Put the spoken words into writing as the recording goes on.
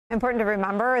Important to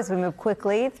remember as we move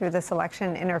quickly through this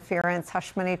election interference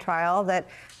hush money trial that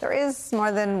there is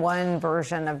more than one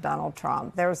version of Donald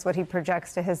Trump. There's what he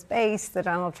projects to his base, the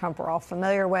Donald Trump we're all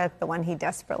familiar with, the one he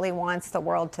desperately wants the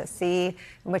world to see,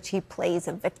 in which he plays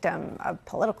a victim of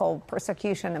political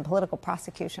persecution and political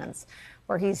prosecutions,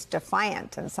 where he's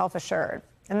defiant and self-assured.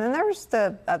 And then there's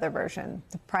the other version,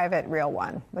 the private, real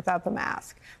one, without the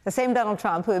mask. The same Donald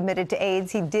Trump who admitted to AIDS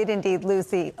he did indeed lose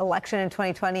the election in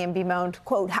 2020 and bemoaned,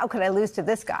 quote, "How could I lose to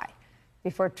this guy?"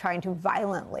 before trying to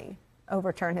violently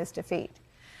overturn his defeat.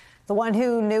 The one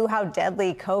who knew how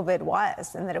deadly COVID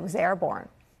was and that it was airborne,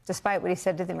 despite what he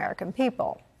said to the American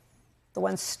people. The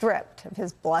one stripped of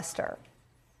his bluster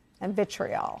and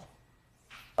vitriol.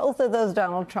 Both of those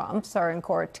Donald Trumps are in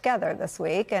court together this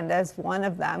week, and as one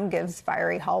of them gives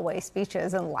fiery hallway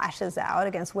speeches and lashes out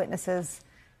against witnesses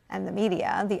and the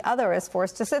media, the other is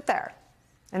forced to sit there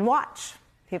and watch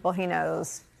people he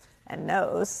knows and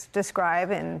knows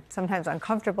describe in sometimes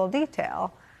uncomfortable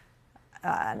detail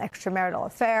an extramarital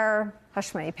affair,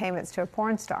 hush money payments to a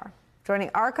porn star. Joining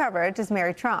our coverage is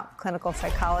Mary Trump, clinical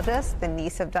psychologist, the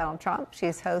niece of Donald Trump.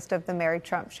 She's host of the Mary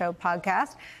Trump Show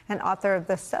podcast and author of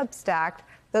the Substack,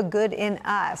 The Good in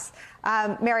Us.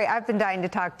 Mary, I've been dying to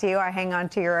talk to you. I hang on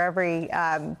to your every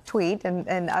tweet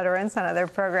and utterance on other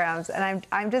programs. And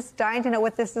I'm just dying to know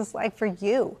what this is like for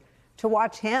you to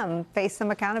watch him face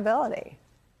some accountability.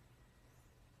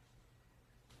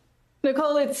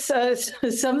 Nicolle,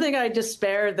 it's something I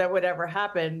despair that would ever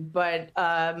happen, but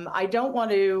I don't want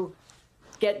to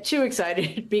get too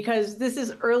excited because this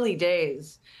is early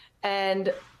days.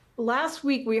 And last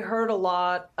week, we heard a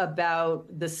lot about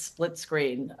the split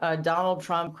screen. Donald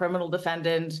Trump, criminal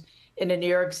defendant in a New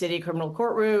York City criminal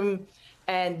courtroom,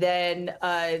 and then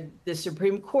the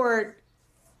Supreme Court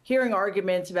hearing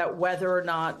arguments about whether or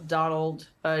not Donald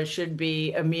should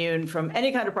be immune from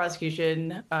any kind of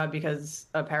prosecution because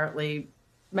apparently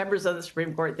members of the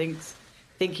Supreme Court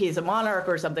think he's a monarch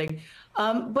or something.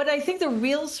 But I think the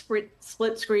real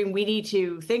split screen we need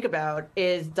to think about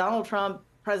is Donald Trump,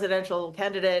 presidential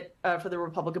candidate for the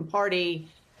Republican Party,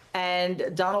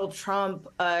 and Donald Trump,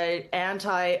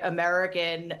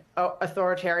 anti-American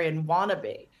authoritarian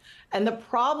wannabe. And the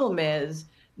problem is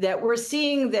that we're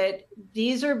seeing that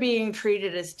these are being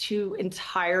treated as two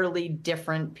entirely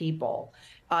different people.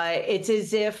 It's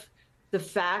as if the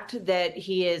fact that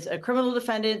he is a criminal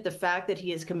defendant, the fact that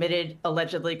he has committed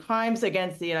allegedly crimes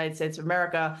against the United States of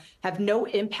America have no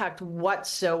impact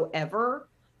whatsoever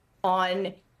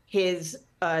on his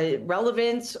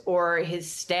relevance or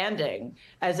his standing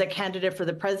as a candidate for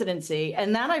the presidency.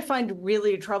 And that I find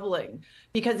really troubling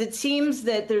because it seems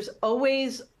that there's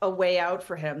always a way out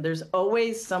for him. There's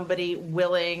always somebody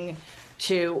willing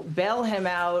to bail him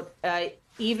out,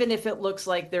 even if it looks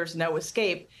like there's no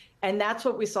escape. And that's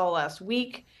what we saw last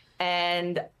week.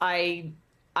 And I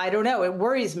don't know, it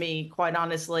worries me, quite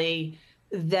honestly,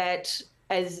 that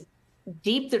as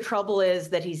deep the trouble is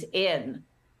that he's in,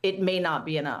 it may not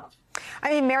be enough. I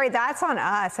mean, Mary, that's on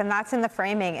us, and that's in the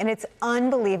framing. And it's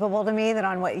unbelievable to me that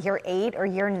on year 8 or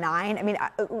year 9, I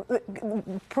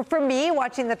mean, for me,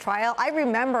 watching the trial, I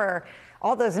remember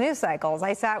all those news cycles.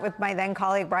 I sat with my then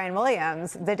colleague, Brian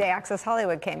Williams, the day Access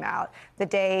Hollywood came out, the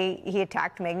day he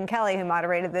attacked Megyn Kelly, who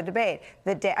moderated the debate,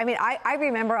 I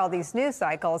remember all these news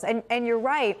cycles. And you're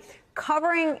right,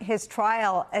 covering his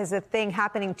trial as a thing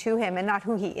happening to him and not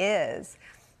who he is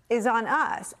on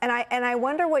us. And I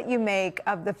wonder what you make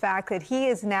of the fact that he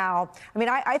is now, I mean,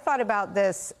 I thought about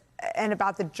this and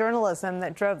about the journalism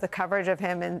that drove the coverage of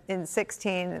him in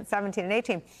 16 and 17 and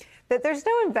 18, that there's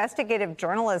no investigative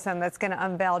journalism that's going to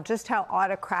unveil just how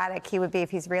autocratic he would be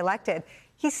if he's reelected.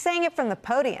 He's saying it from the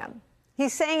podium.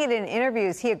 He's saying it in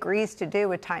interviews he agrees to do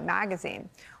with Time magazine.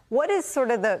 What is sort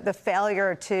of the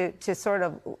failure to sort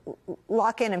of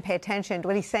lock in and pay attention to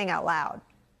what he's saying out loud?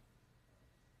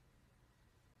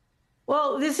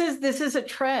 Well, this is a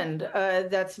trend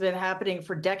that's been happening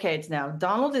for decades now.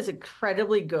 Donald is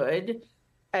incredibly good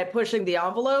at pushing the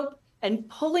envelope and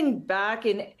pulling back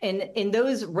in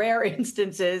those rare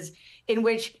instances in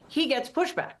which he gets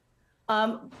pushback.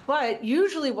 But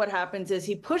usually what happens is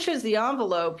he pushes the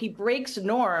envelope, he breaks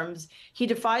norms, he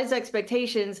defies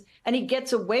expectations, and he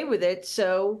gets away with it.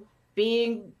 So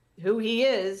being who he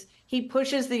is, he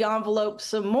pushes the envelope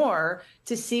some more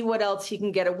to see what else he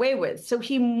can get away with. So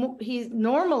he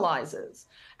normalizes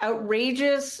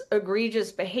outrageous,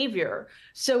 egregious behavior.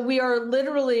 So we are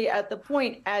literally at the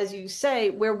point, as you say,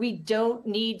 where we don't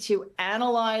need to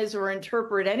analyze or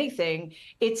interpret anything.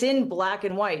 It's in black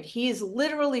and white. He is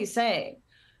literally saying,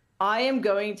 I am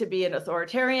going to be an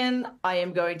authoritarian. I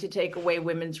am going to take away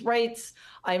women's rights.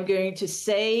 I'm going to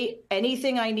say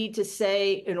anything I need to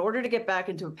say in order to get back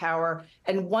into power.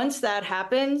 And once that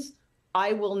happens,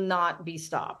 I will not be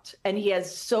stopped. And he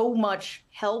has so much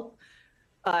help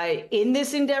in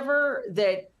this endeavor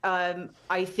that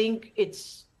I think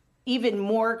it's even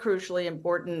more crucially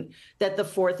important that the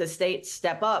Fourth Estate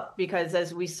step up, because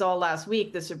as we saw last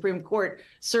week, the Supreme Court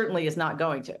certainly is not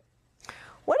going to.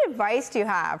 What advice do you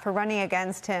have for running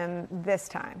against him this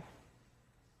time?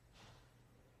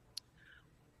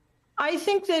 I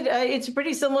think that it's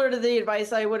pretty similar to the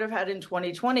advice I would have had in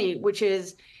 2020, which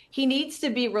is he needs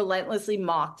to be relentlessly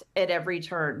mocked at every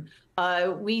turn.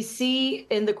 We see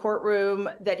in the courtroom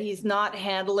that he's not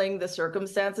handling the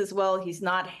circumstances well. He's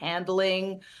not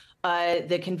handling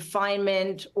the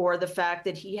confinement or the fact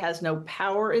that he has no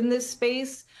power in this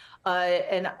space.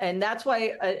 And that's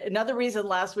why another reason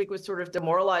last week was sort of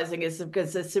demoralizing is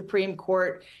because the Supreme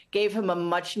Court gave him a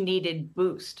much needed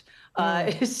boost.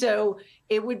 So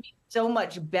it would be so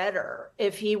much better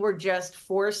if he were just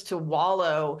forced to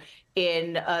wallow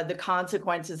in the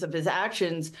consequences of his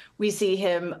actions. We see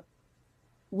him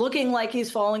looking like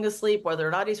he's falling asleep, whether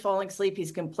or not he's falling asleep.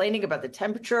 He's complaining about the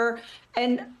temperature.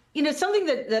 And, you know, something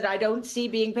that I don't see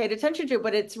being paid attention to,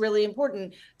 but it's really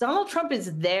important. Donald Trump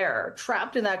is there,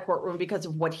 trapped in that courtroom because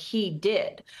of what he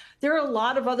did. There are a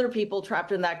lot of other people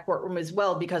trapped in that courtroom as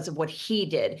well because of what he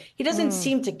did. He doesn't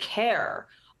seem to care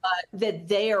that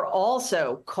they are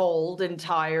also cold and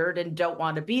tired and don't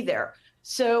want to be there.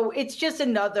 So it's just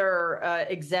another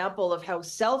example of how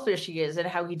selfish he is and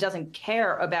how he doesn't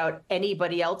care about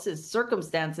anybody else's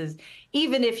circumstances,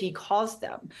 even if he caused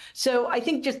them. So I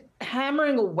think just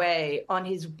hammering away on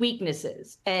his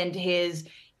weaknesses and his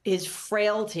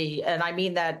frailty, and I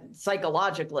mean that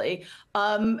psychologically,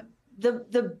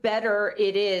 the better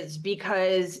it is,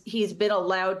 because he's been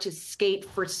allowed to skate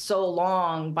for so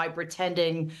long by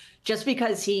pretending just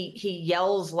because he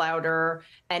yells louder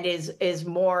and is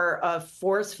more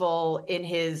forceful in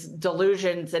his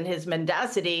delusions and his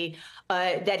mendacity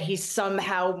that he's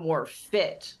somehow more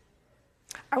fit.